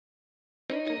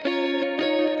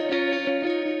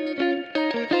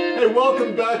Hey,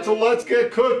 welcome back to Let's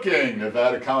Get Cooking,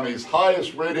 Nevada County's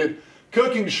highest rated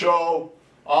cooking show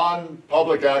on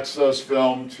public access,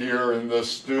 filmed here in this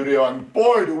studio. And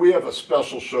boy, do we have a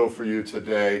special show for you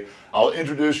today. I'll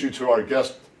introduce you to our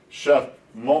guest chef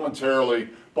momentarily.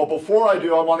 But before I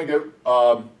do, I want to get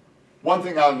one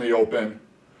thing out in the open.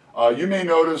 You may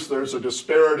notice there's a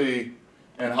disparity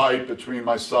in height between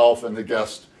myself and the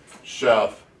guest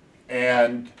chef.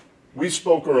 And we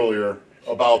spoke earlier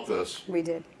about this. We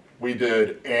did. We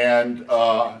did. And,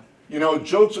 you know,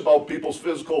 jokes about people's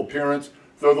physical appearance,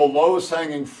 they're the lowest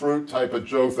hanging fruit type of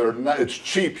joke. It's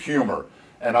cheap humor.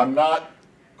 And I'm not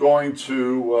going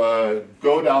to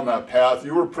go down that path.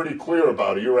 You were pretty clear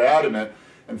about it. You were adamant.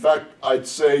 In fact, I'd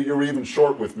say you were even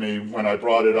short with me when I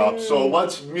brought it up. So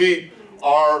let's meet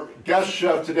our guest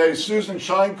chef today, Sue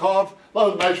Sheinkopf.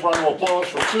 A nice round of applause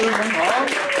for Susan.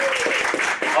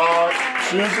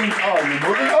 Susan, you're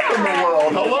moving up in the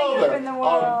world. Hello there. In the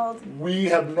world. We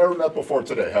have never met before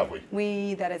today, have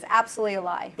we? That is absolutely a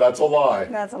lie. That's a lie.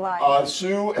 That's a lie.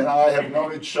 Sue and I have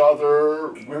known each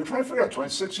other, we were trying to figure out,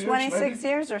 26 years 26 maybe?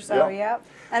 years or so, Yeah. yep.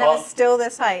 And it was still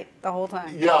this height the whole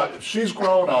time. Yeah, she's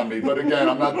grown on me, but again,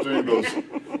 I'm not doing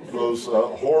those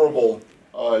horrible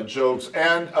jokes.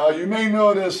 And you may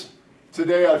notice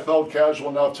today I felt casual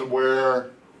enough to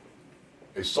wear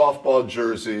a softball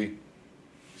jersey.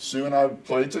 Sue and I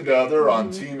played together on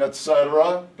Team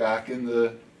Etc. back in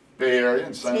the Bay Area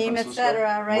in San Team Francisco.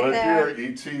 Etc. right there.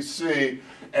 Here, ETC.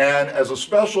 And as a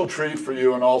special treat for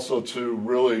you and also to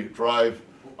really drive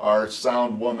our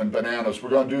sound woman bananas, we're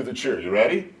going to do the cheer. You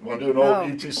ready? You want to do an old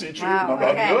ETC cheer? Wow, Remember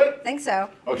how to do it? I think so.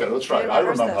 Okay, let's try it. I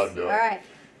remember how to do it. All right.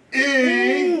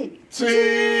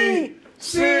 ETC.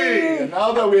 And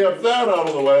now that we have that out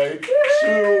of the way,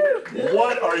 Sue,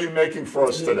 what are you making for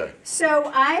us today?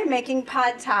 So I'm making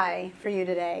pad thai for you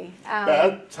today.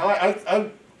 Pad thai?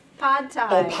 Pad thai.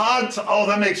 Oh, pad thai. Oh,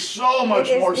 that makes so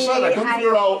much more sense. I couldn't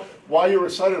figure out why you were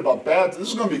excited about bad. This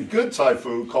is going to be good Thai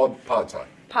food called pad thai.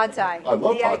 Pad thai. I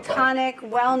love pad thai. The iconic,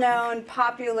 well-known,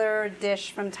 popular dish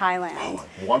from Thailand. Oh,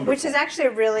 wonderful. Which is actually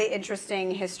a really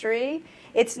interesting history.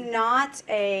 It's not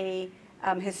a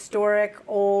historic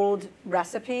old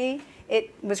recipe.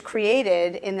 It was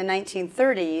created in the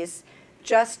 1930s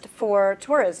just for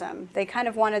tourism. They kind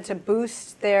of wanted to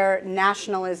boost their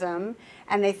nationalism,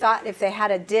 and they thought if they had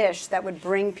a dish that would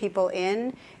bring people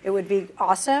in, it would be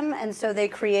awesome, and so they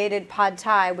created pad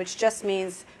thai, which just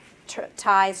means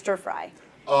Thai stir fry.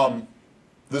 I'm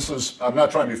not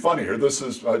trying to be funny here. This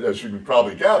is, as you can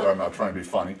probably gather, I'm not trying to be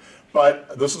funny,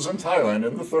 but this is in Thailand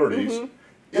in the 30s.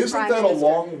 Isn't that a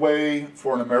long way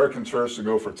for an American tourist to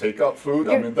go for takeout food?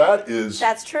 I mean,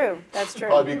 that's true. That's true.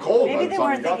 Probably be cold. Maybe they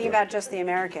weren't thinking about just the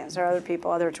Americans or other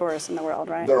people, other tourists in the world,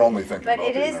 right? They're only thinking about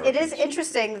the Americans. But it is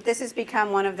interesting that this has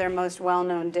become one of their most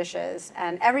well-known dishes,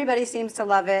 and everybody seems to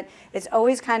love it. It's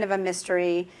always kind of a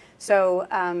mystery, so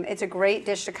it's a great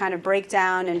dish to kind of break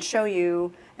down and show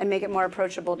you and make it more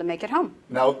approachable to make it home.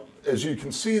 Now, as you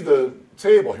can see the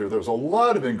table here, there's a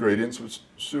lot of ingredients, which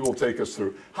Sue will take us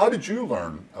through. How did you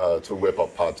learn to whip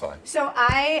up pad thai? So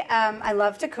I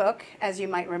love to cook, as you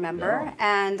might remember,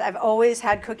 and I've always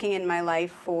had cooking in my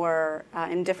life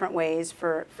in different ways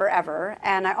forever.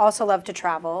 And I also love to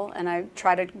travel, and I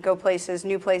try to go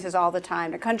new places all the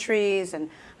time, to countries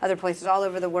and other places all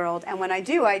over the world. And when I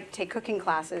do, I take cooking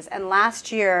classes. And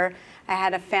last year, I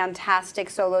had a fantastic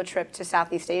solo trip to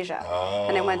Southeast Asia.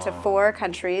 And I went to 4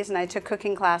 countries, and I took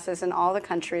cooking classes in all the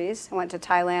countries. I went to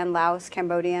Thailand, Laos,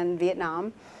 Cambodia, and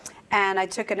Vietnam. And I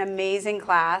took an amazing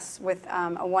class with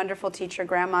a wonderful teacher,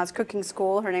 Grandma's Cooking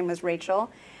School. Her name was Rachel.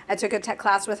 I took a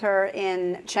class with her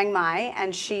in Chiang Mai,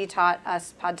 and she taught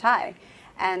us pad thai.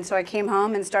 And so I came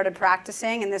home and started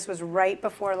practicing, and this was right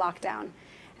before lockdown.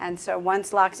 And so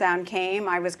once lockdown came,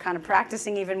 I was kind of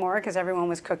practicing even more because everyone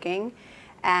was cooking.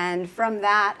 And from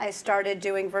that, I started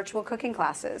doing virtual cooking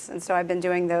classes. And so I've been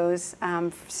doing those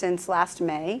since last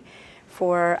May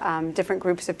for different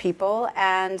groups of people.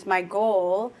 And my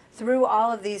goal through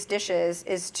all of these dishes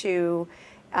is to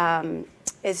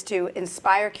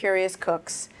inspire curious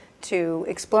cooks to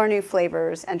explore new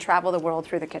flavors and travel the world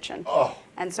through the kitchen. Oh.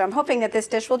 And so I'm hoping that this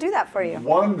dish will do that for you.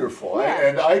 Wonderful. Yeah.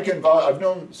 And I can vouch, I've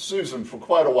known Susan for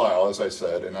quite a while, as I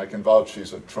said, and I can vouch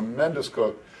she's a tremendous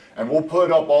cook. And we'll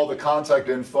put up all the contact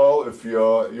info if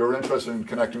you're interested in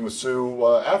connecting with Sue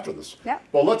after this. Yeah.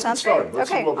 Well, let's get started. Let's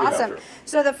see what we have here.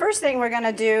 So the first thing we're going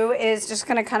to do is just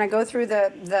going to kind of go through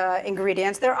the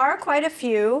ingredients. There are quite a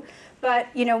few, but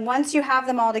you know, once you have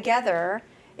them all together,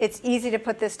 it's easy to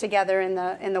put this together in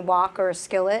the wok or a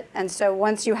skillet. And so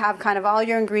once you have kind of all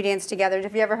your ingredients together,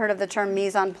 have you ever heard of the term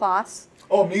mise en place?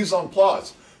 Oh, mise en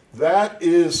place. That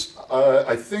is,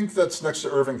 I think that's next to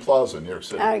Irving Plaza in New York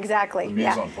City. Oh, exactly. The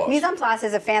mise en place. Mise en place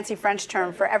is a fancy French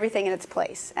term for everything in its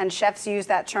place, and chefs use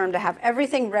that term to have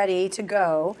everything ready to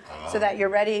go, so that you're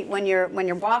ready when your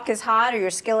wok is hot or your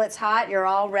skillet's hot. You're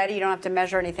all ready. You don't have to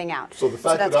measure anything out. So the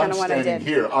fact that I'm standing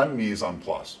here, I'm mise en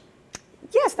place.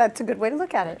 Yes, that's a good way to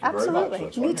look at it. Thank you very much. Absolutely.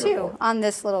 That's what Me I'm here too. for. On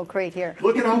this little crate here.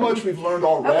 Look at how much we've learned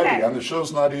already, Okay. and the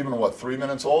show's not even, what, 3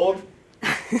 minutes old?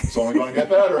 It's only going to get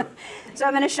better. So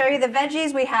I'm going to show you the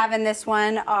veggies we have in this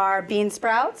one are bean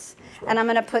sprouts. And I'm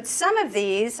going to put some of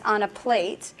these on a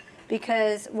plate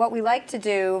because what we like to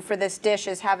do for this dish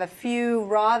is have a few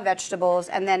raw vegetables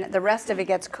and then the rest of it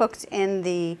gets cooked in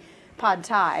the pad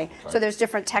thai. So there's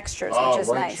different textures, which is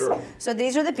right, nice. sure. So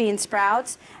these are the bean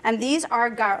sprouts, and these are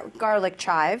garlic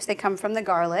chives. They come from the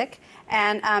garlic.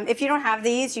 And if you don't have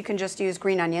these, you can just use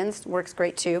green onions. Works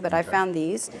great too, but I found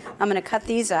these. I'm going to cut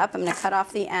these up. I'm going to cut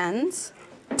off the ends,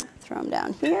 throw them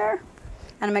down here.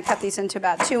 And I'm going to cut these into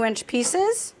about 2-inch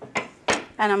pieces.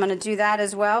 And I'm going to do that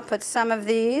as well. Put some of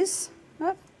these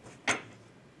on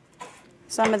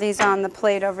the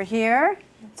plate over here.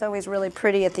 It's always really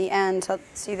pretty at the end to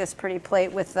see this pretty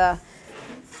plate with the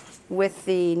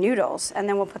noodles. And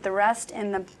then we'll put the rest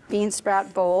in the bean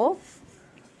sprout bowl.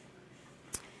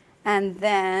 And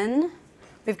then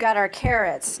we've got our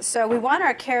carrots. So we want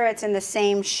our carrots in the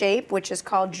same shape, which is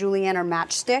called julienne or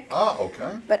matchstick. Ah,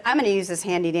 okay. But I'm going to use this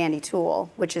handy dandy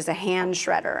tool, which is a hand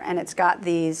shredder, and it's got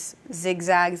these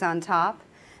zigzags on top.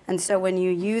 And so when you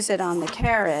use it on the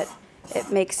carrot,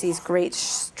 it makes these great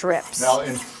strips. Now,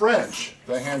 in French,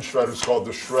 the hand shredder is called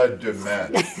the shred de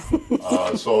main.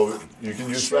 So you can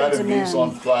use that in mise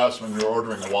en place when you're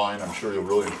ordering wine. I'm sure you'll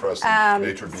really impress the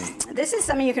maitre d'. This is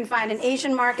something you can find in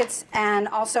Asian markets and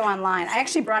also online. I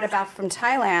actually brought it back from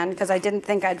Thailand because I didn't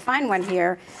think I'd find one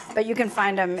here, but you can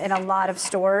find them in a lot of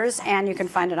stores and you can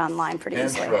find it online pretty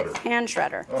easily. Hand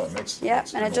shredder. Oh, it makes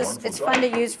and it's fun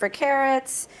to use for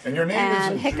carrots. And your name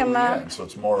and isn't jicama. Julienne, so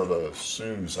it's more of a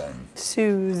Suzanne.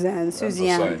 Suzanne.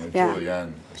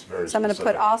 Julienne is very So I'm going to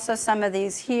put also some of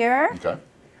these here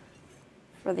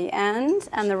for the end,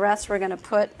 and the rest we're going to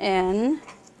put in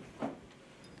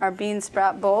our bean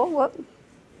sprout bowl. Whoop.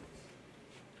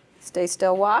 Stay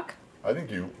still, wok. I think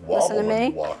you wobble Listen to me.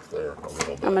 and walk there a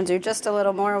little bit. I'm going to do just a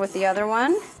little more with the other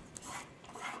one.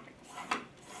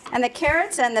 And the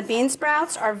carrots and the bean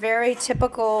sprouts are very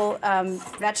typical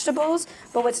vegetables,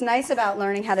 but what's nice about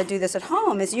learning how to do this at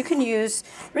home is you can use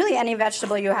really any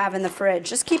vegetable you have in the fridge.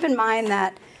 Just keep in mind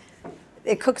that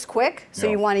it cooks quick, so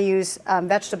you want to use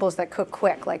vegetables that cook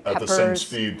quick, like peppers. At the same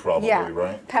speed, probably,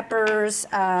 right? Peppers,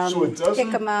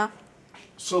 jicama.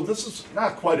 So this is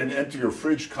not quite an empty your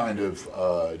fridge kind of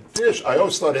dish. I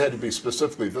always thought it had to be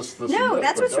specifically this, and No, this,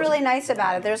 that's what's really nice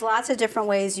about it. There's lots of different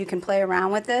ways you can play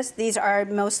around with this. These are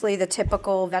mostly the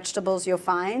typical vegetables you'll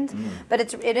find, but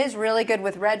it is really good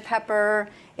with red pepper.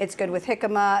 It's good with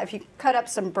jicama. If you cut up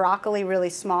some broccoli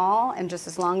really small, and just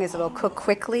as long as it'll cook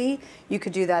quickly, you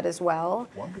could do that as well.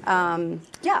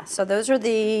 So those are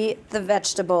the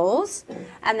vegetables.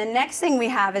 And the next thing we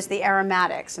have is the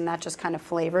aromatics, and that just kind of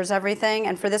flavors everything.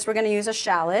 And for this, we're going to use a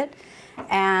shallot.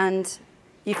 And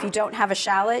if you don't have a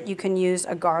shallot, you can use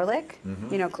a garlic,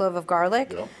 clove of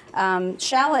garlic.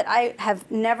 Shallot, I have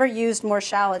never used more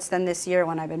shallots than this year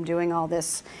when I've been doing all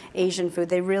this Asian food.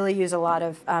 They really use a lot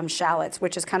of shallots,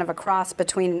 which is kind of a cross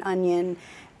between an onion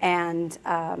and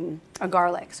a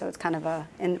garlic. So it's kind of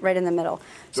right in the middle.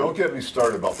 Don't get me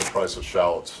started about the price of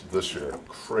shallots this year.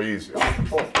 Crazy.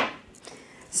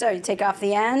 So you take off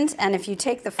the end, and if you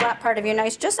take the flat part of your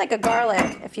knife, just like a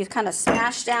garlic, if you kind of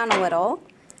smash down a little,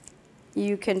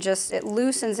 you can it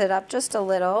loosens it up just a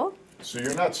little. So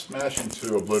you're not smashing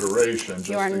to obliteration, just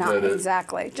you are to not, get it.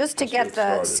 Exactly. Just to get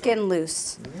the skin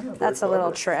loose. Yeah, that's a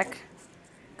little trick.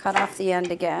 Cut off the end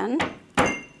again.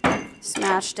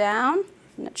 Smash down,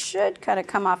 and it should kind of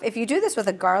come off. If you do this with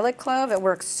a garlic clove, it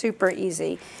works super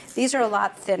easy. These are a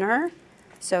lot thinner,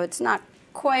 so it's not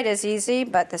quite as easy,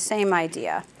 but the same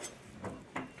idea.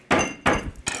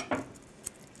 Kind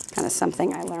of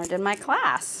something I learned in my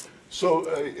class. So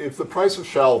if the price of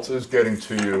shallots is getting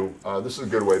to you, this is a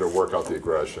good way to work out the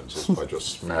aggressions, is by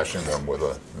just smashing them with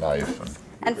a knife.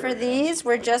 And for these,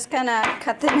 we're just going to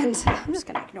cut them into, I'm just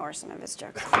going to ignore some of his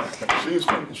jokes.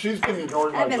 She's been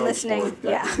ignoring my I've been listening,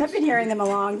 I've been hearing them a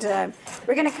long time.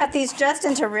 We're going to cut these just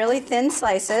into really thin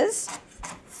slices.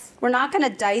 We're not going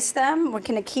to dice them. We're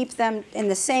going to keep them in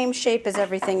the same shape as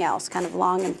everything else, kind of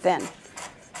long and thin.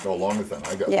 No, long and thin,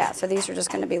 I got it. Yeah, so these are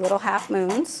just going to be little half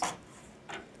moons.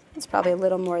 It's probably a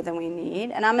little more than we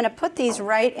need. And I'm going to put these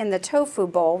right in the tofu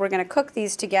bowl. We're going to cook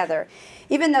these together.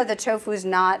 Even though the tofu is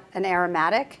not an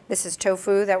aromatic, this is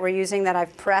tofu that we're using that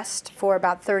I've pressed for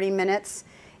about 30 minutes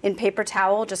in paper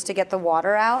towel just to get the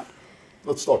water out.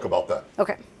 Let's talk about that.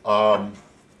 Okay.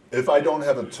 If I don't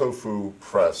have a tofu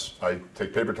press, I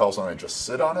take paper towels and I just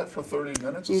sit on it for 30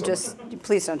 minutes?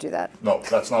 Please don't do that. No,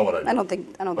 that's not what I do. I don't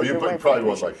think Oh, you're you probably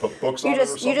would like put books on it or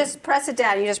something? You just press it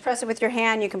down. You just press it with your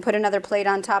hand. You can put another plate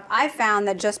on top. I found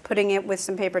that just putting it with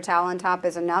some paper towel on top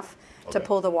is enough to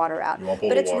pull the water out.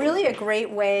 But it's really a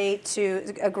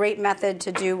great method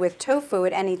to do with tofu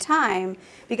at any time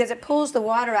because it pulls the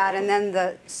water out and then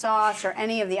the sauce or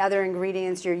any of the other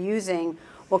ingredients you're using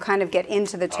will kind of get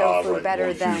into the tofu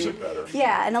better than.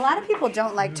 Yeah, and a lot of people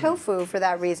don't like tofu for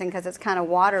that reason because it's kind of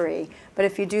watery. But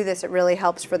if you do this, it really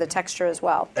helps for the texture as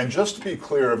well. And just to be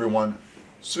clear, everyone,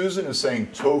 Susan is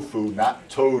saying tofu, not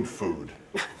toad food.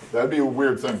 That'd be a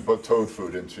weird thing to put toad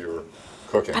food into your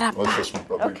cooking. Let's just get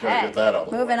that out of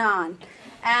the way. Moving on.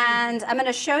 And I'm going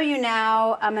to show you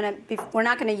now, we're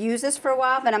not going to use this for a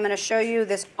while, but I'm going to show you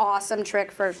this awesome trick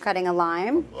for cutting a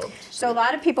lime. So a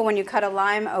lot of people, when you cut a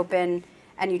lime open,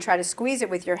 and you try to squeeze it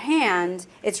with your hand,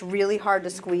 it's really hard to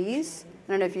squeeze.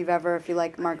 I don't know if you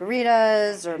like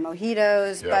margaritas or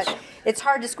mojitos, but it's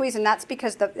hard to squeeze, and that's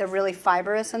because they're really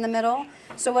fibrous in the middle.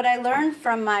 So what I learned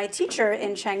from my teacher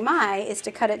in Chiang Mai is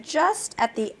to cut it just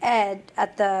at the edge,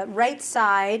 at the right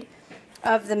side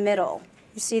of the middle.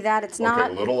 You see that? It's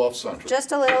not a little off center.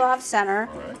 Just a little off center.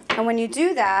 All right. And when you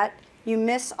do that, you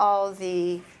miss all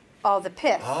the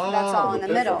pith. That's all in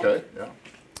the middle. Okay. Yeah.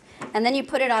 And then you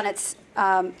put it on its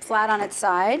flat on its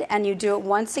side, and you do it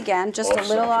once again, just a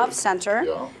little off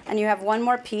center, and you have one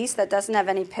more piece that doesn't have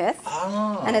any pith,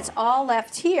 and it's all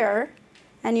left here,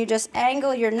 and you just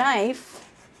angle your knife,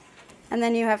 and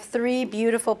then you have 3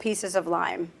 beautiful pieces of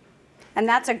lime. And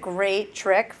that's a great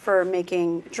trick for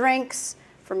making drinks,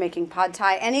 for making pad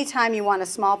thai. Anytime you want a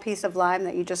small piece of lime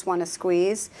that you just want to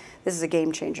squeeze, this is a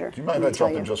game changer. Do you mind if I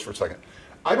jump in just for a second?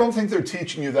 I don't think they're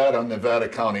teaching you that on Nevada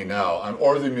County now,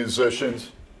 or the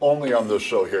musicians, only on this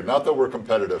show here. Not that we're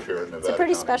competitive here in Nevada County. It's a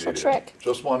pretty special trick.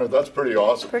 Just wanted, that's pretty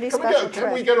awesome.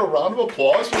 Can we get a round of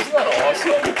applause? Isn't that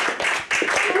awesome?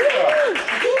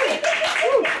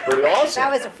 Pretty awesome.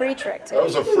 That was a free trick, too. That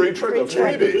was a free trick, a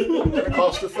freebie. It didn't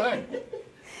cost a thing.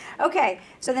 Okay,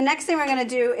 so the next thing we're going to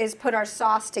do is put our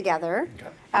sauce together,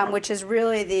 which is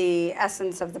really the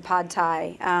essence of the pad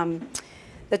thai.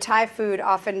 The Thai food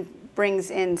often brings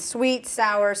in sweet,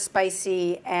 sour,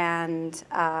 spicy, and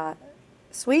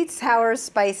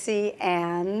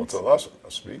What's the last one?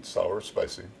 Sweet, sour,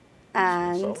 spicy.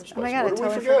 And sweet, sour, spicy. Oh my God, I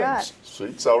totally forgot.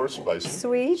 Sweet, sour, spicy.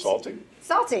 Sweet, salty.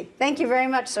 Salty. Thank you very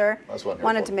much, sir. That's what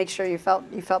Wanted to make sure you felt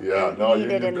yeah, no,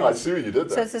 needed in this. I see what you did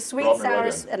there. So it's a sweet, sour,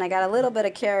 and I got a little bit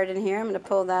of carrot in here. I'm going to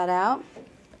pull that out.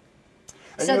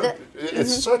 And so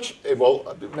it's such,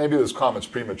 well, maybe this comment's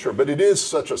premature, but it is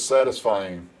such a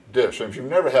satisfying dish. And if you've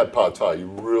never had pad thai, you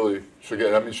really should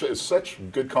get it. I mean, it's such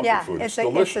good comfort food. It's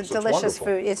delicious. It's a delicious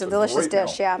food. It's a delicious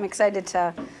dish. Yeah, I'm excited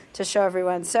to show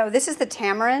everyone. So this is the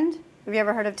tamarind. Have you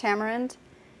ever heard of tamarind?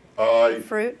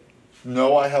 Fruit?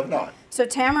 No, I have not. So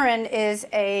tamarind is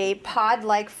a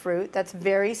pod-like fruit that's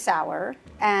very sour,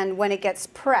 and when it gets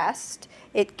pressed,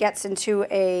 it gets into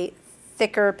a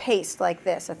thicker paste like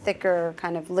this, a thicker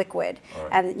kind of liquid.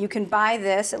 And you can buy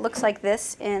this. It looks like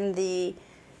this in the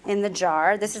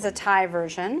jar. This is a Thai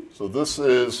version. So this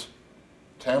is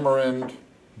tamarind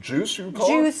juice, you call it?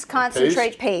 Juice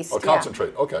concentrate paste. Oh,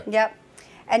 concentrate, okay. Yep.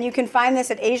 And you can find this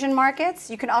at Asian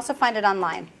markets. You can also find it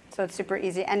online. So it's super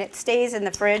easy. And it stays in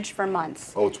the fridge for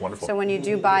months. Oh, it's wonderful. So when you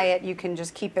do buy it, you can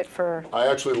just keep it for I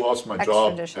actually lost my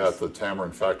job dishes. at the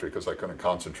tamarind factory because I couldn't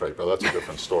concentrate, but that's a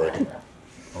different story.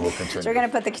 We'll continue. So we're going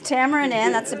to put the tamarind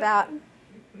in. That's about,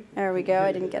 there we go.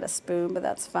 I didn't get a spoon, but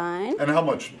that's fine. And how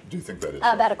much do you think that is?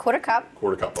 About a quarter cup.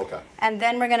 Quarter cup, okay. And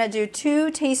then we're going to do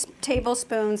 2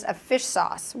 tablespoons of fish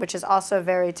sauce, which is also a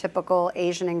very typical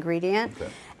Asian ingredient.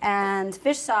 Okay. And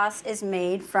fish sauce is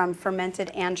made from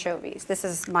fermented anchovies. This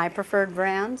is my preferred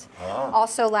brand.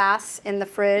 Also lasts in the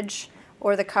fridge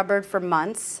or the cupboard for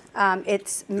months.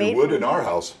 It's made. It would in our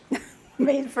house.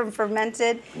 Made from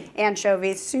fermented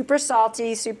anchovies, super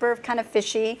salty, super kind of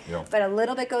fishy, but a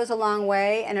little bit goes a long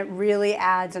way, and it really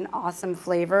adds an awesome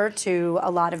flavor to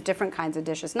a lot of different kinds of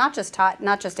dishes, not just Thai,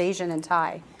 not just Asian and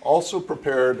Thai. Also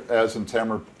prepared as in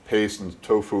tamarind paste and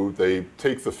tofu, they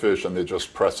take the fish and they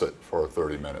just press it for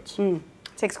 30 minutes.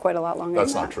 Takes quite a lot longer.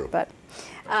 That's not true. But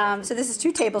so this is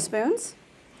 2 tablespoons.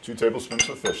 2 tablespoons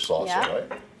of fish sauce,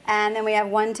 right? And then we have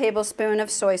 1 tablespoon of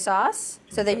soy sauce.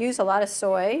 So they use a lot of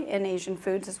soy in Asian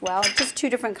foods as well. Just 2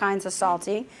 different kinds of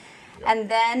salty. And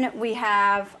then we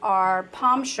have our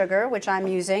palm sugar, which I'm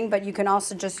using, but you can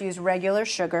also just use regular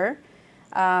sugar,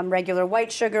 regular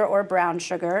white sugar or brown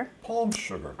sugar. Palm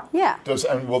sugar. Yeah.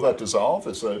 And will that dissolve?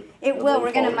 It will.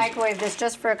 We're going to microwave this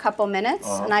just for a couple minutes,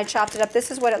 and I chopped it up. This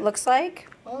is what it looks like.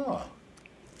 Ah.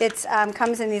 It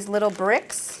comes in these little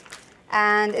bricks,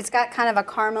 and it's got kind of a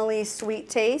caramely sweet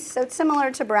taste, so it's similar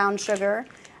to brown sugar.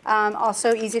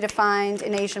 Also easy to find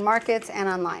in Asian markets and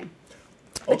online.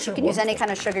 But you can use any kind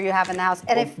of sugar you have in the house.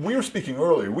 And if we were speaking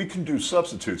earlier, we can do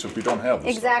substitutes if we don't have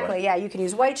this exactly, stuff, right? Yeah. You can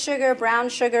use white sugar, brown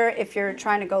sugar. If you're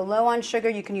trying to go low on sugar,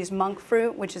 you can use monk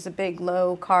fruit, which is a big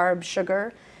low-carb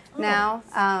sugar now.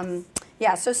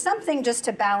 Yeah, so something just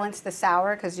to balance the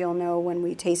sour, because you'll know when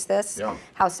we taste this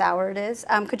how sour it is.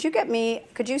 Could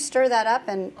you stir that up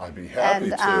and I'd be happy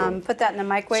to. Put that in the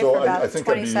microwave for about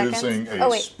 20 seconds? So I think I'd be using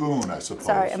a spoon, I suppose.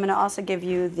 Sorry, I'm going to also give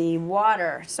you the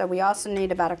water. So we also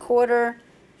need about a quarter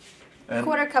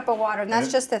cup of water, and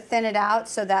that's just to thin it out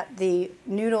so that the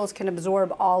noodles can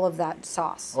absorb all of that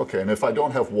sauce. Okay, and if I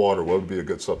don't have water, what would be a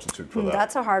good substitute for that?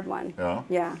 That's a hard one. Yeah?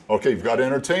 Yeah. Okay, you've got to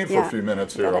entertain for a few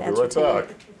minutes here. I'll be right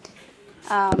back.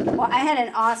 Well, I had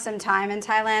an awesome time in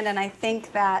Thailand, and I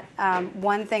think that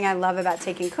one thing I love about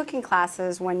taking cooking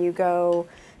classes when you go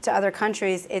to other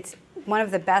countries, it's one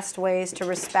of the best ways to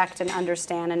respect and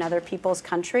understand another people's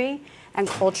country and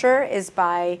culture is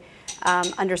by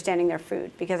understanding their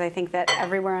food, because I think that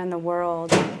everywhere in the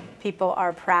world people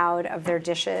are proud of their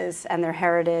dishes and their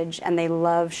heritage, and they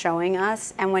love showing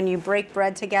us. And when you break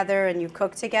bread together and you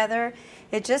cook together,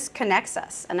 it just connects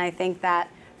us. And I think that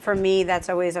for me, that's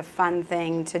always a fun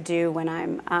thing to do when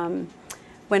I'm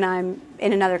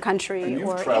in another country, and you've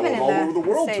or traveled even in all over the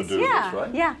world States. to do this,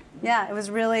 right? Yeah. It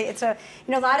was really. A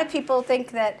lot of people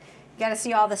think that you got to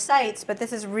see all the sights, but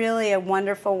this is really a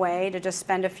wonderful way to just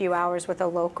spend a few hours with a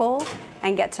local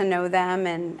and get to know them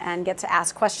and get to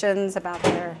ask questions about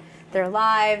their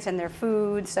lives and their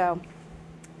food. So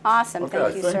awesome. Okay,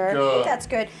 Thank you, sir. I think that's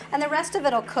good. And the rest of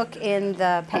it will cook in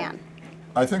the pan.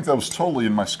 I think that was totally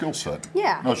in my skill set.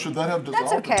 Yeah. No, should that have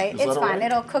dissolved? That's okay. It's fine.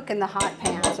 Right? It'll cook in the hot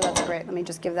pan, so that's great. Let me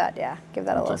just give that a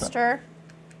little stir.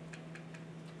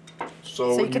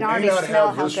 So you can already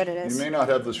smell how good it is. You may not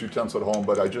have this utensil at home,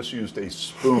 but I just used a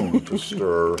spoon to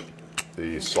stir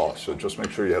the sauce. So just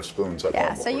make sure you have spoons at home.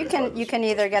 Yeah. So you can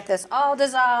either get this all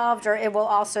dissolved, or it will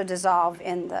also dissolve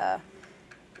in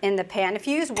the pan. If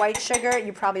you use white sugar,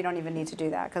 you probably don't even need to do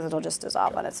that because it'll just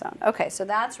dissolve on its own. Okay, so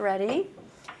that's ready.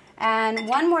 And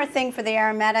one more thing for the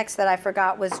aromatics that I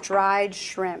forgot was dried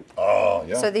shrimp. Oh,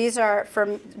 yeah. So these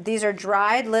are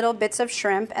dried little bits of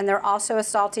shrimp, and they're also a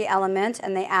salty element,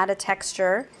 and they add a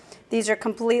texture. These are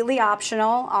completely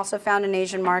optional, also found in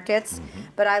Asian markets,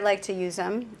 but I like to use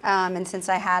them. And since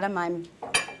I had them, I'm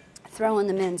throwing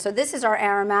them in. So this is our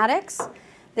aromatics.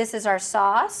 This is our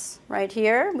sauce right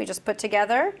here. We just put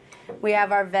together. We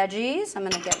have our veggies. I'm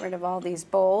going to get rid of all these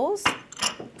bowls.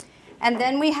 And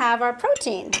then we have our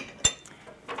protein.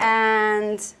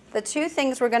 And the two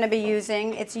things we're going to be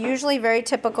using, it's usually very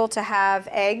typical to have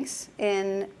eggs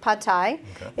in pad thai.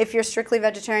 Okay. If you're strictly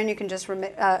vegetarian, you can just,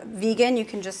 vegan, you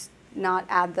can just not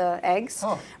add the eggs.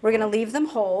 Oh. We're going to leave them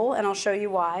whole, and I'll show you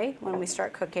why when we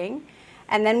start cooking.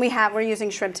 And then we're using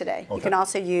shrimp today. Okay. You can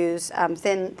also use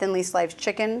thinly sliced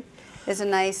chicken is a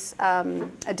nice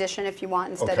addition if you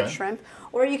want instead of shrimp.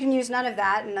 Or you can use none of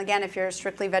that. And again, if you're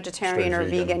strictly vegetarian or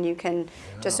vegan, you can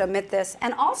just omit this.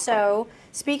 And also,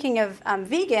 speaking of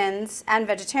vegans and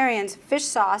vegetarians, fish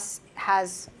sauce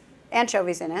has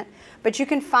anchovies in it, but you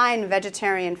can find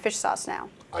vegetarian fish sauce now.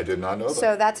 I did not know that.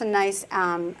 So that's a nice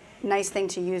thing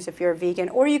to use if you're a vegan,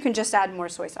 or you can just add more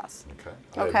soy sauce.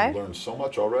 Okay. I've learned so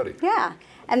much already. Yeah.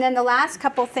 And then the last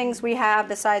couple things we have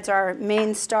besides our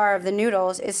main star of the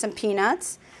noodles is some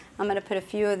peanuts. I'm going to put a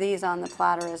few of these on the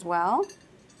platter as well.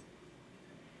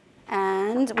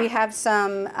 And we have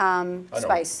some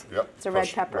spice. Yep. It's a red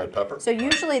pepper. Red pepper. So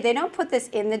usually they don't put this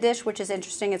in the dish, which is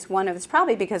interesting. It's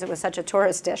probably because it was such a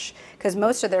tourist dish, because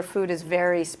most of their food is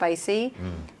very spicy.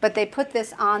 But they put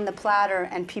this on the platter,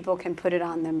 and people can put it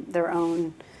on their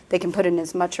own. They can put in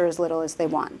as much or as little as they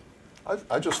want.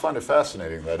 I just find it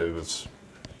fascinating that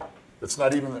it's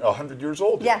not even 100 years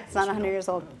old. Yeah, it's not 100 years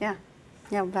old. Yeah.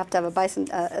 Yeah, we'll have to have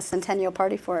a centennial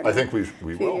party for it. I think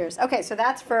we will. Years. Okay, so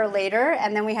that's for later,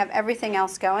 and then we have everything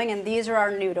else going, and these are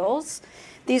our noodles.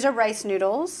 These are rice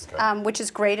noodles, which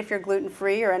is great if you're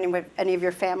gluten-free or any of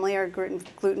your family are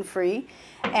gluten-free.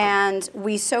 And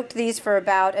we soaked these for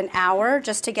about an hour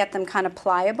just to get them kind of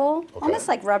pliable, almost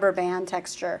like rubber band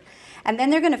texture. And then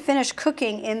they're going to finish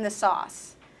cooking in the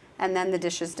sauce. and then the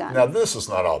dish is done. Now this is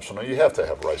not optional. You have to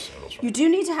have rice noodles. Right? You do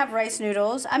need to have rice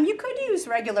noodles. You could use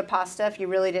regular pasta if you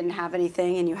really didn't have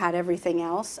anything and you had everything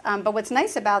else. But what's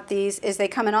nice about these is they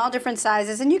come in all different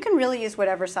sizes, and you can really use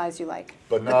whatever size you like.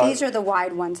 But these are the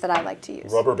wide ones that I like to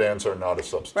use. Rubber bands are not a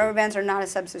substitute. Rubber bands are not a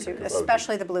substitute,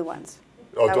 especially the blue ones.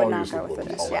 Oh, don't use the blue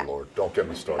ones. Oh, my Lord. Don't get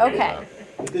me started on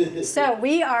that. So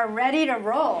we are ready to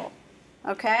roll.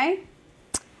 Okay?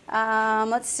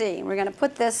 Let's see. We're going to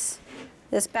put this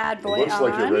bad boy on. It looks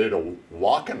like you're ready to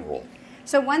walk and roll.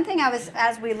 So one thing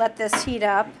as we let this heat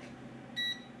up,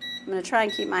 I'm going to try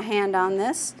and keep my hand on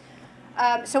this.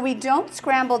 So we don't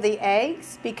scramble the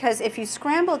eggs, because if you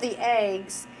scramble the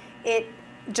eggs, it,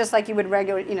 just like you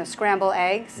would scramble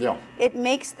eggs, yeah. It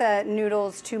makes the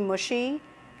noodles too mushy,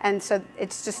 and so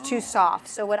it's just too soft.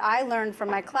 So what I learned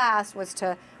from my class was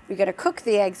we're going to cook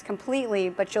the eggs completely,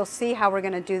 but you'll see how we're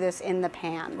going to do this in the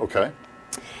pan. Okay.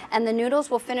 And the noodles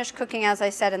will finish cooking, as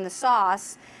I said, in the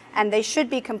sauce, and they should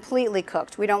be completely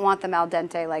cooked. We don't want them al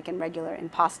dente like in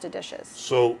pasta dishes.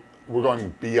 So we're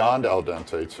going beyond al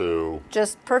dente to...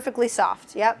 Just perfectly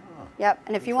soft, yep. Yep,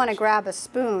 and if you want to grab a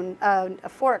spoon, a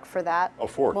fork for that. A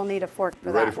fork. We'll need a fork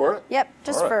for that. Ready for it? Yep,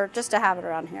 just to have it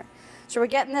around here. So we're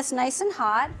getting this nice and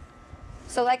hot.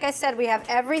 So like I said, we have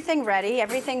everything ready.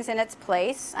 Everything's in its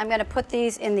place. I'm going to put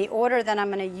these in the order that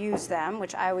I'm going to use them,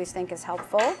 which I always think is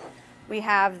helpful. We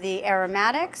have the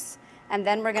aromatics, and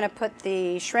then we're going to put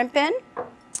the shrimp in,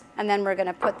 and then we're going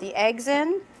to put the eggs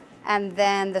in, and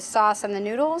then the sauce and the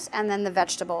noodles, and then the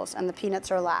vegetables, and the peanuts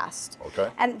are last. Okay.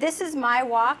 And this is my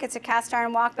wok. It's a cast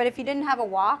iron wok, but if you didn't have a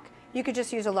wok, you could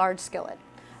just use a large skillet.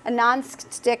 A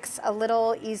non-stick's a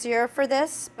little easier for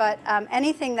this, but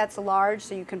anything that's large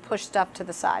so you can push stuff to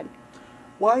the side.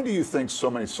 Why do you think so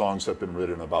many songs have been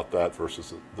written about that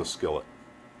versus the skillet?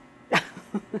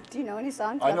 Do you know any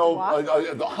songs I about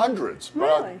know the hundreds.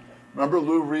 Really? Remember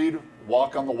Lou Reed,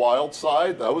 Walk on the Wild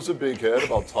Side? That was a big hit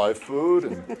about Thai food.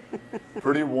 And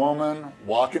Pretty Woman,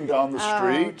 Walking Down the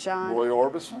Street, oh, John. Roy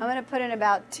Orbison. I'm going to put in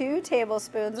about 2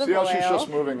 tablespoons of oil. See how she's just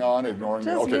moving on, ignoring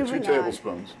me? Okay, 2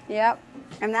 tablespoons. Yep.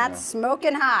 And that's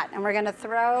smoking hot. And we're going to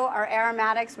throw our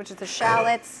aromatics, which is the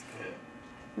shallots,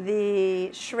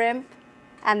 the shrimp,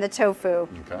 and the tofu.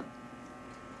 Okay.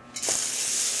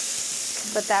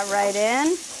 Put that right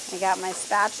in. I got my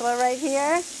spatula right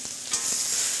here.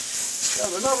 Yeah,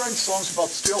 they're not writing songs about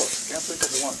skillets. Can't think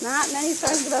of one. Not many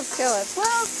songs about skillets.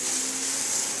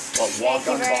 Well, Walk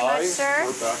on By, much, sir.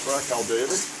 Burt Bacharach, Hal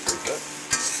David. Okay.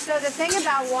 So the thing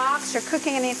about woks or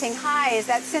cooking anything high is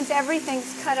that since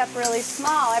everything's cut up really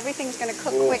small, everything's going to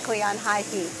cook quickly on high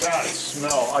heat. That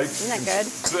smell. Isn't that good?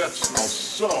 That smells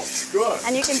so good.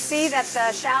 And you can see that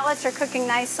the shallots are cooking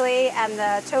nicely and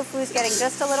the tofu's getting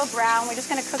just a little brown. We're just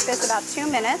going to cook this about 2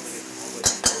 minutes.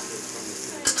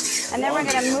 And then we're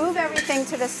going to move everything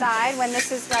to the side when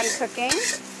this is done cooking.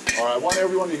 All right, I want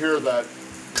everyone to hear that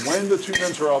when the 2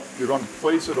 minutes are up, you're going to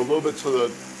place it a little bit to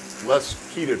the less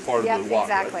heated part of the wok.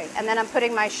 Exactly. Right? And then I'm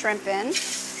putting my shrimp in.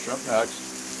 Shrimp next.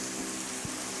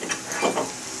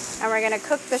 And we're going to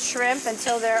cook the shrimp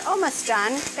until they're almost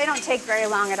done. They don't take very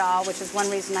long at all, which is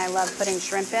one reason I love putting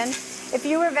shrimp in. If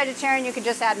you were a vegetarian, you could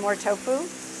just add more tofu.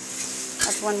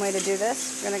 That's one way to do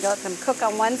this. We're going to let them cook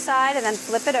on one side and then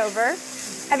flip it over.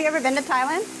 Have you ever been to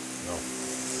Thailand? No.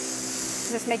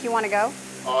 Does this make you want to go?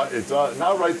 It does.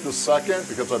 Not right this second,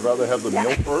 because I'd rather have the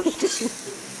meal first.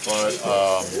 But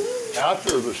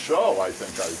after the show, I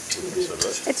think I would consider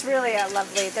it. It's really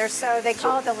lovely. They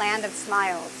call it the land of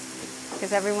smiles,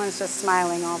 because everyone's just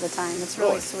smiling all the time. It's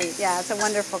really sweet. Yeah, it's a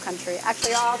wonderful country.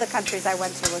 Actually, all the countries I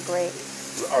went to were great.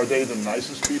 Are they the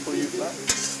nicest people you've met?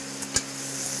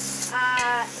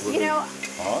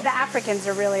 The Africans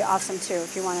are really awesome too,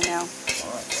 if you want to know.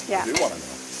 All right. Yeah. I do want to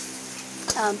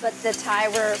know. But the Thai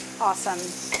were awesome.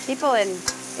 People in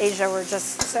Asia were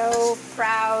just so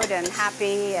proud and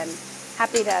happy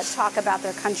to talk about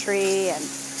their country. And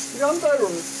I'm glad we're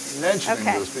mentioning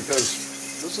this,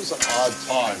 because this is an odd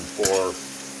time for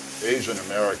Asian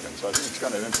Americans. I think it's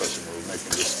kind of interesting when we're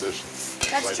making this dish.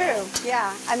 That's true.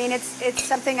 Yeah. I mean, it's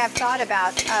something I've thought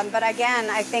about. But again,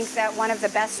 I think that one of the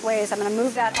best ways, I'm going to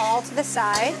move that all to the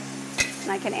side,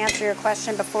 and I can answer your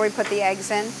question before we put the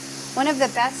eggs in. One of the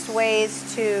best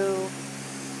ways to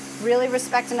really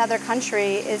respect another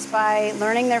country is by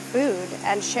learning their food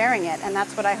and sharing it, and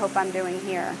that's what I hope I'm doing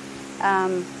here.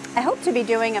 I hope to be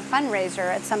doing a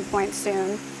fundraiser at some point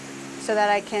soon so that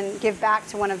I can give back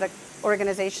to one of the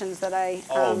organizations that I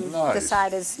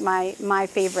decide is my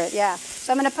favorite. Yeah.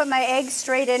 So I'm going to put my eggs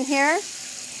straight in here.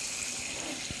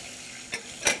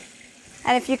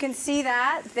 And if you can see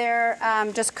that, they're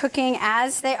just cooking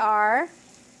as they are.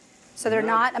 So they're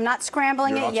not, I'm not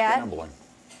scrambling it yet. Scrambling.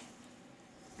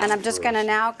 And I'm just going to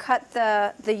now cut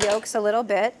the yolks a little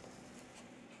bit.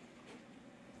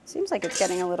 Seems like it's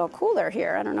getting a little cooler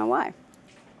here. I don't know why.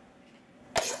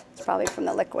 It's probably from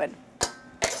the liquid.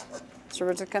 So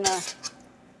we're just going to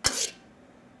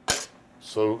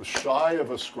So shy of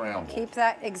a scramble. keep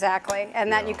that, exactly.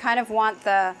 And that you kind of want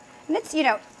the, and it's, you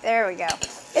know, there we go.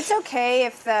 It's okay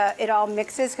if it all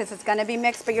mixes because it's going to be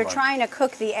mixed, but you're trying to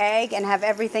cook the egg and have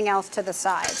everything else to the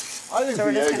side. I think So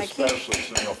we're the just egg gonna keep-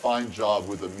 specialist is doing a fine job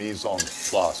with the mise en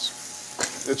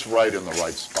place. It's right in the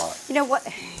right spot. You know what?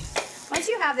 Once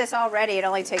you have this all ready, it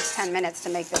only takes 10 minutes to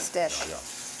make this dish. Yeah.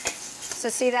 So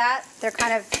see that? They're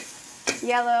kind of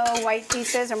yellow, white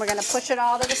pieces, and we're going to push it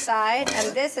all to the side.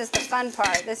 And this is the fun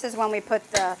part. This is when we put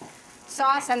the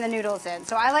sauce and the noodles in.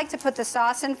 So I like to put the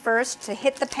sauce in first to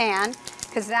hit the pan,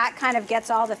 because that kind of gets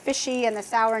all the fishy and the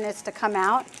sourness to come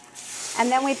out. And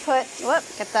then we put, whoop,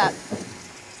 get that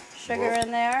sugar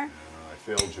in there. I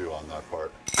failed you on that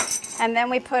part. And then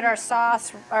we put our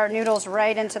sauce, our noodles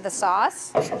right into the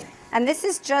sauce. And this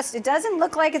is just, it doesn't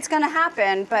look like it's going to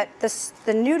happen, but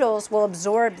the noodles will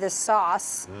absorb this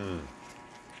sauce.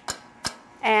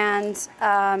 And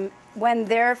when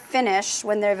they're finished,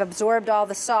 when they've absorbed all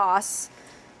the sauce,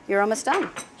 you're almost done.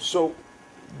 So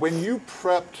when you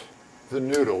prepped the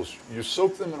noodles, you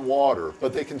soak them in water,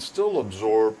 but they can still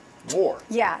absorb more.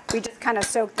 Yeah, we just kind of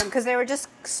soaked them because they were just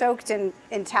soaked in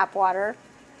tap water.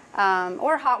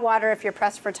 Or hot water if you're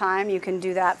pressed for time. You can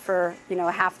do that for, you know,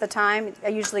 half the time. I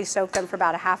usually soak them for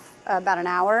about an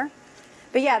hour.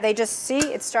 But yeah, they just, see,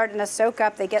 it's starting to soak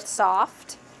up. They get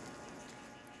soft.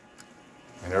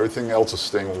 And everything else is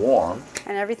staying warm.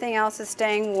 And everything else is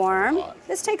staying warm.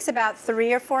 This takes about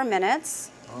 3 or 4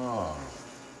 minutes. Oh.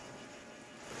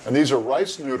 And these are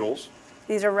rice noodles.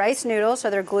 These are rice noodles, so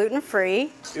they're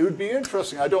gluten-free. It would be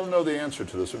interesting, I don't know the answer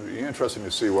to this, it would be interesting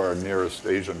to see where our nearest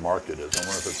Asian market is. I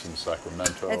wonder if it's in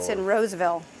Sacramento. It's in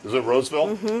Roseville. Is it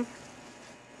Roseville? Mm-hmm.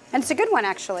 And it's a good one,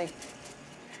 actually.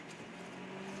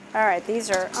 All right, these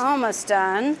are almost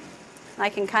done. I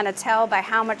can kind of tell by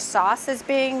how much sauce is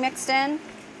being mixed in.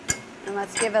 And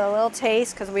let's give it a little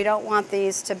taste because we don't want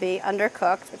these to be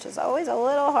undercooked, which is always a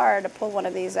little hard to pull one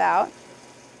of these out.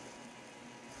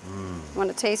 Want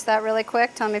to taste that really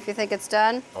quick? Tell me if you think it's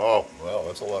done. Oh, well,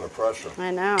 that's a lot of pressure. I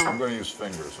know. I'm going to use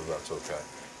fingers if that's okay.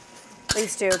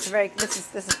 Please do. It's very.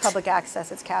 This is public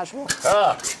access. It's casual.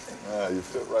 Ah, you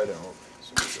fit right in.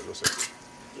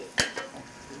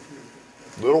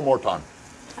 A little more time.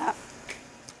 A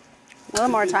little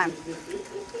more time.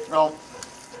 Well,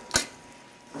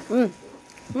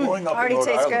 growing up Already in Rhode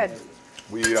tastes Island,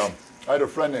 good. I had a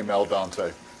friend named Al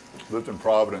Dante, lived in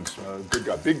Providence. Good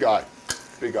guy, big guy.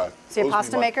 Is he a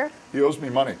pasta maker? He owes me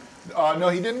money. No,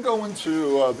 he didn't go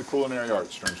into the culinary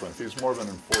arts, strangely. He's more of an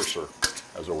enforcer,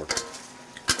 as it were.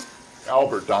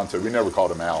 Albert Dante, we never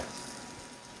called him Al.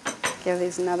 Give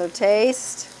these another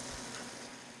taste.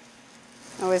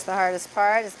 Always the hardest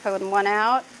part is pulling one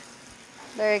out.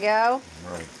 There you go.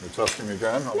 All right, you're testing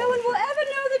again. No one will ever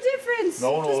know the difference.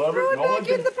 No one will Just ever. throw it No one back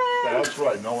in the pan. That's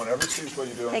right. No one ever sees what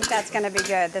you do. I think that's going to be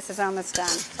good. This is almost done.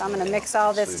 So I'm going to mix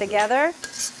all this together.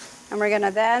 And we're going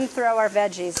to then throw our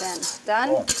veggies in. Done?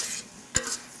 Oh.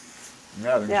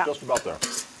 Yeah, I think it's just about there.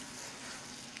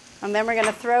 And then we're going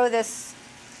to throw this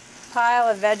pile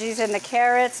of veggies in, the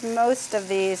carrots, most of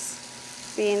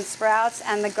these bean sprouts,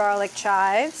 and the garlic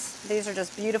chives. These are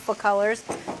just beautiful colors.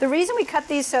 The reason we cut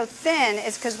these so thin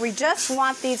is because we just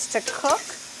want these to cook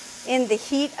in the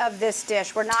heat of this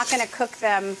dish. We're not going to cook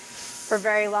them for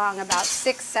very long, about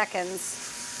 6 seconds.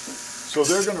 So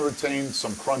they're going to retain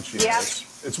some crunchiness. Yep.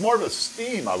 It's more of a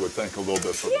steam, I would think, a little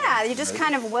bit. For Yeah, you just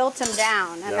kind of wilt them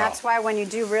down. And that's why when you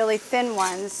do really thin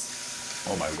ones,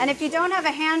 oh my goodness. and if you don't have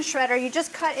a hand shredder, you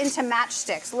just cut into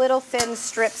matchsticks, little thin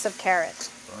strips of carrot.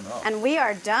 Fair enough. And we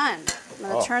are done.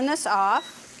 I'm going to turn this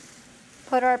off,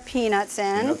 put our peanuts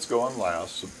in. Peanuts go in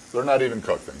last. They're not even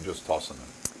cooked, then you just toss them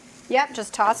in. Yep,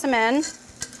 just toss them in.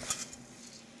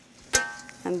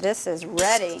 And this is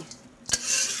ready.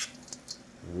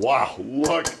 Wow,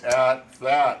 look at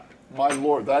that. My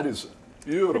Lord, that is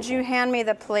beautiful. Would you hand me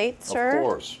the plate, sir? Of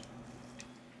course.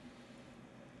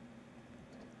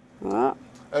 Well,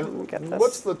 and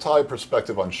what's the Thai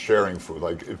perspective on sharing food?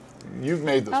 Like, if you've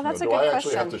made this meal, do I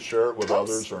actually have to share it with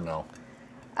others or no?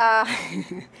 I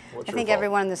think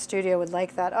everyone in the studio would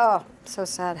like that. Oh, so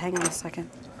sad. Hang on a second.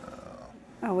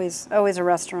 Always a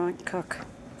restaurant cook.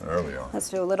 There we are. Let's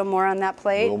do a little more on that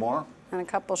plate. A little more? And a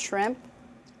couple shrimp.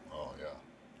 Oh, yeah.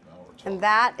 Now we're talking. And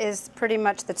that is pretty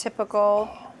much the typical.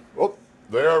 Oh,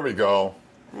 there we go.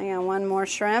 Hang on, one more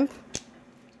shrimp.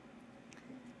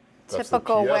 That's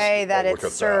typical way that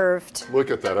it's served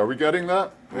Look at that. Are we getting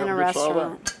that? in a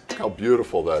restaurant. Look how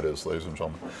beautiful that is, ladies and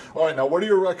gentlemen. All right, now what are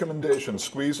your recommendations?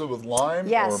 Squeeze it with lime?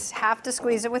 Yes, have to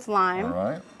squeeze it with lime. All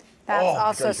right. That's Oh, also God,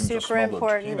 you can just super smell the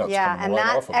important. peanuts Yeah, coming and right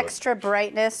that off of it. extra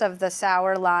brightness of the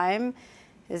sour lime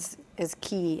is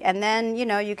key. And then, you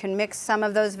know, you can mix some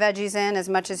of those veggies in as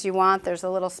much as you want. There's a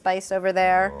little spice over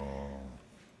there. Oh.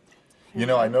 You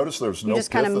know, I noticed there's no You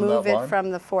just pith kind of in move that it lime.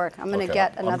 from the fork. I'm going to Okay,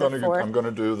 get another fork. I'm going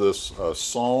to do this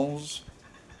Sans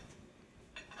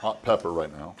hot pepper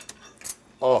right now.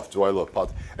 Oh, do I love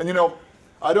pot. And you know,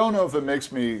 I don't know if it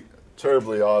makes me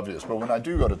terribly obvious, but when I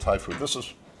do go to Thai food, this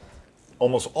is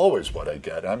almost always what I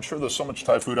get. I'm sure there's so much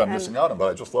Thai food I'm missing out on,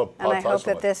 but I just love pad Thai And I hope so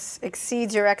that much. this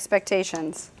exceeds your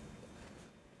expectations.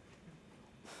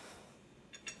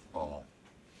 Oh.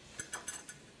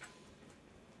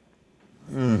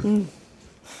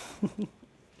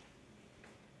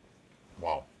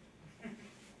 Wow.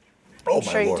 Oh, I'm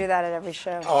sure my you Lord. do that at every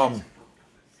show.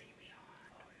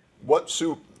 What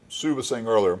Sue was saying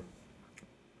earlier,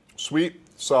 sweet,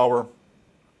 sour,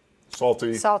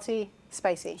 salty, Salty,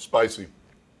 spicy. spicy.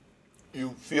 You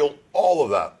feel all of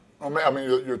that. I mean,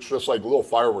 you're just like little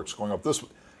fireworks going up. This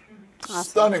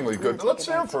stunningly good. Let's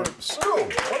hear it for Sue.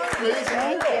 What an amazing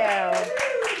Thank meal.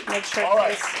 you. Make sure All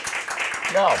right.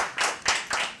 it's Now,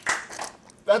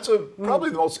 that's probably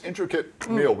the most intricate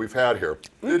meal we've had here.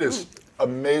 It is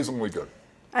amazingly good.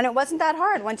 And it wasn't that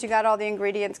hard once you got all the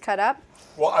ingredients cut up.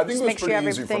 Well, I think Just it was make sure pretty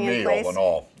easy for everything in me, all place. in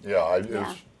all. Yeah,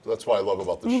 Yeah. that's what I love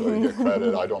about the show. You get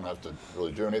credit. I don't have to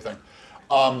really do anything.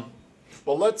 But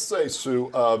let's say, Sue,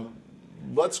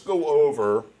 let's go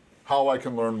over how I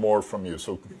can learn more from you.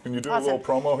 So can you do Awesome. a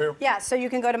little promo here? Yeah, so you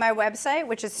can go to my website,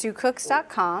 which is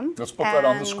SueCooks.com. Let's put that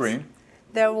on the screen.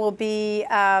 There will be,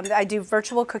 I do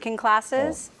virtual cooking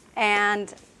classes,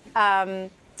 and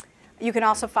you can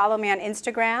also follow me on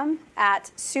Instagram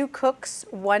at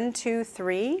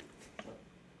SueCooks123.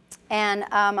 And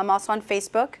I'm also on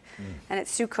Facebook, and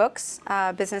it's Sue Cooks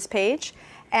business page.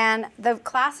 And the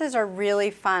classes are really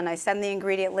fun. I send the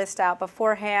ingredient list out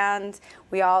beforehand.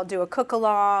 We all do a cook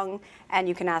along, and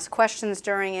you can ask questions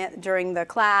during the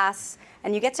class.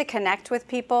 And you get to connect with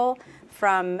people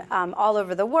from all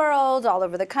over the world, all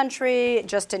over the country,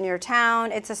 just in your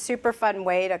town. It's a super fun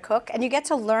way to cook. And you get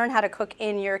to learn how to cook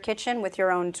in your kitchen with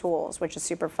your own tools, which is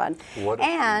super fun.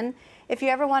 And if you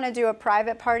ever want to do a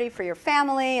private party for your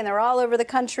family and they're all over the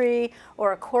country,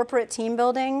 or a corporate team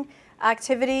building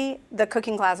activity, the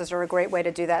cooking classes are a great way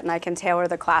to do that, and I can tailor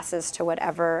the classes to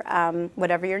whatever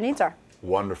your needs are.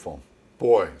 Wonderful.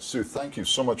 Boy, Sue, thank you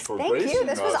so much for Thank gracing you.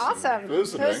 This was us and awesome. It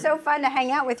visiting. was so fun to hang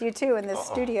out with you too in this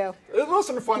studio. It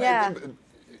wasn't fun. Yeah.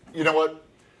 You know what?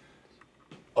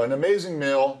 An amazing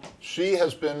meal. She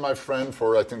has been my friend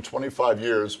for, I think, 25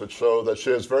 years, which show that she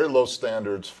has very low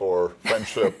standards for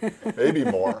friendship, maybe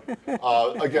more.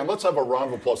 Again, let's have a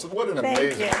round of applause. What an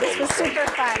amazing Thank you. show. This was super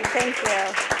fun. Thank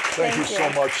you. Thank you so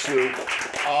much, Sue.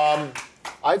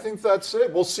 I think that's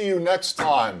it. We'll see you next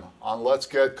time on Let's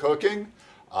Get Cooking.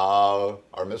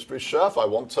 Our mystery chef, I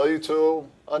won't tell you till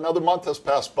another month has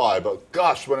passed by, but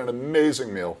gosh, what an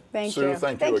amazing meal. Thank Sue, you.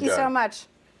 thank you again. Thank you so much.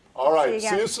 All right, See you see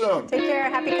again. you soon. Take care.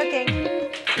 Happy cooking.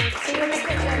 See you in the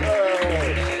kitchen.